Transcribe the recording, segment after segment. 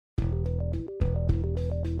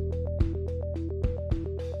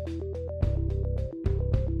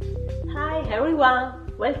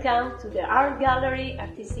everyone, welcome to the art gallery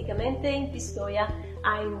Artistikamente in Pistoia.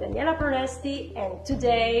 I'm Daniela Pronesti and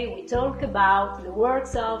today we talk about the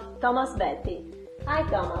works of Thomas Welti. Hi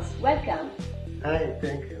Thomas, welcome. Hi,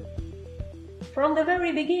 thank you. From the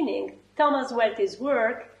very beginning, Thomas Welti's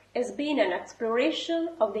work has been an exploration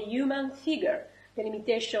of the human figure, the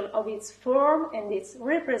limitation of its form and its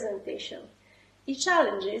representation. He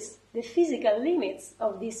challenges the physical limits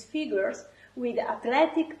of these figures with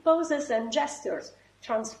athletic poses and gestures,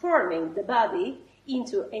 transforming the body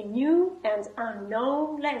into a new and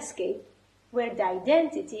unknown landscape, where the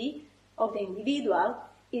identity of the individual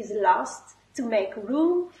is lost to make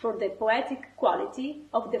room for the poetic quality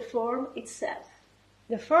of the form itself.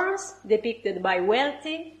 The forms depicted by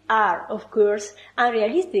Welti are, of course,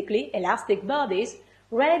 unrealistically elastic bodies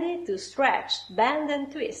ready to stretch, bend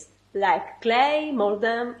and twist, like clay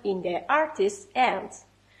molded in the artist's hands.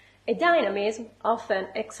 A dynamism often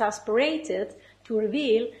exasperated to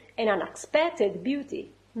reveal an unexpected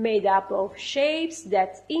beauty, made up of shapes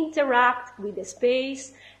that interact with the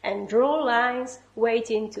space and draw lines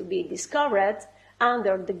waiting to be discovered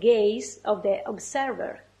under the gaze of the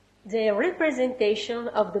observer. The representation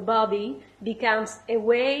of the body becomes a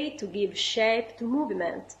way to give shape to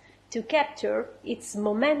movement, to capture its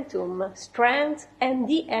momentum, strength, and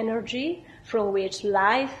the energy from which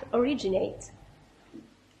life originates.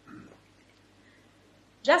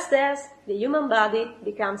 Just as the human body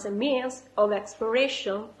becomes a means of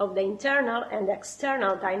exploration of the internal and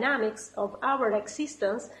external dynamics of our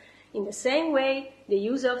existence, in the same way the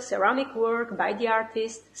use of ceramic work by the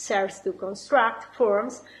artist serves to construct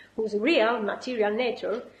forms whose real material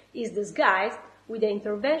nature is disguised with the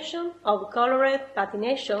intervention of colored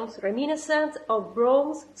patinations reminiscent of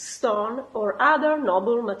bronze, stone, or other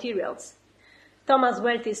noble materials. Thomas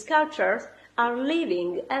Welti's sculptures are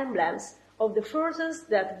living emblems of the forces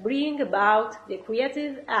that bring about the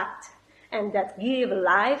creative act and that give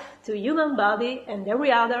life to human body and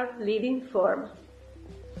every other living form.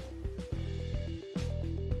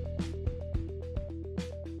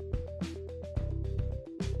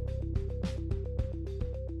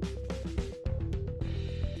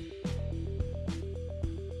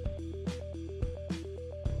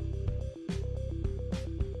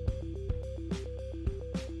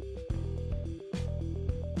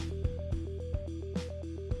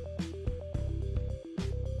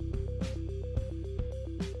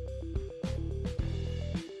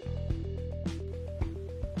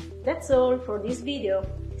 That's all for this video.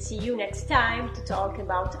 See you next time to talk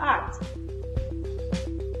about art.